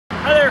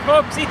Hi there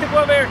folks, Ethan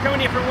Boisvert coming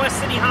to you from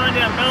West City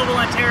Honda in Belleville,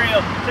 Ontario.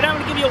 Today I'm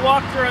going to give you a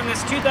walkthrough on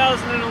this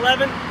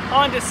 2011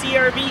 Honda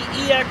CR-V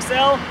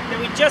EXL that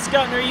we just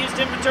got in their used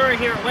inventory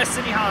here at West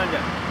City Honda.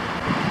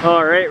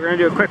 Alright, we're going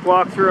to do a quick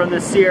walkthrough on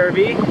this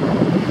CR-V.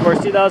 Of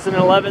course,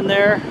 2011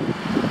 there.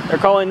 They're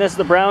calling this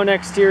the brown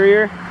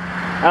exterior,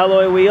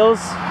 alloy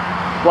wheels,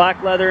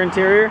 black leather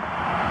interior.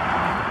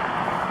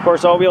 Of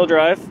course, all-wheel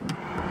drive.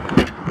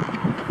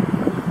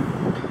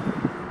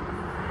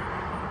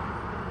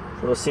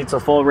 So the seats will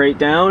fold right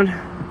down.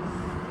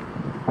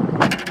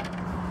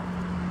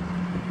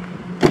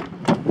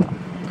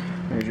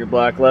 There's your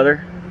black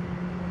leather.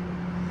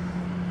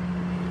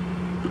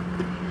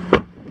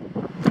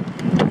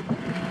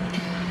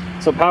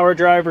 So power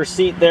driver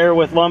seat there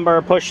with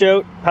lumbar push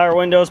out, power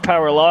windows,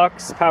 power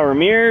locks, power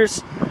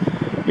mirrors.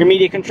 Your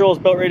media controls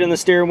built right in the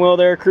steering wheel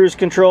there, cruise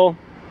control,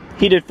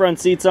 heated front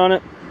seats on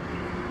it.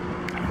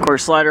 Of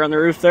course, slider on the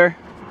roof there.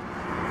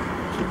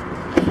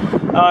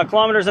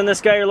 Kilometers on this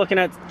guy, you're looking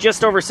at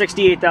just over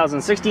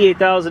 68,000.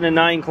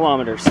 68,009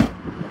 kilometers.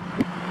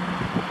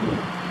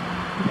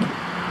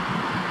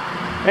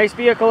 Nice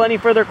vehicle. Any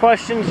further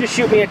questions, just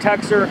shoot me a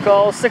text or a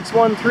call.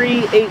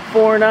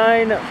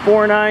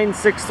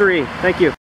 613-849-4963. Thank you.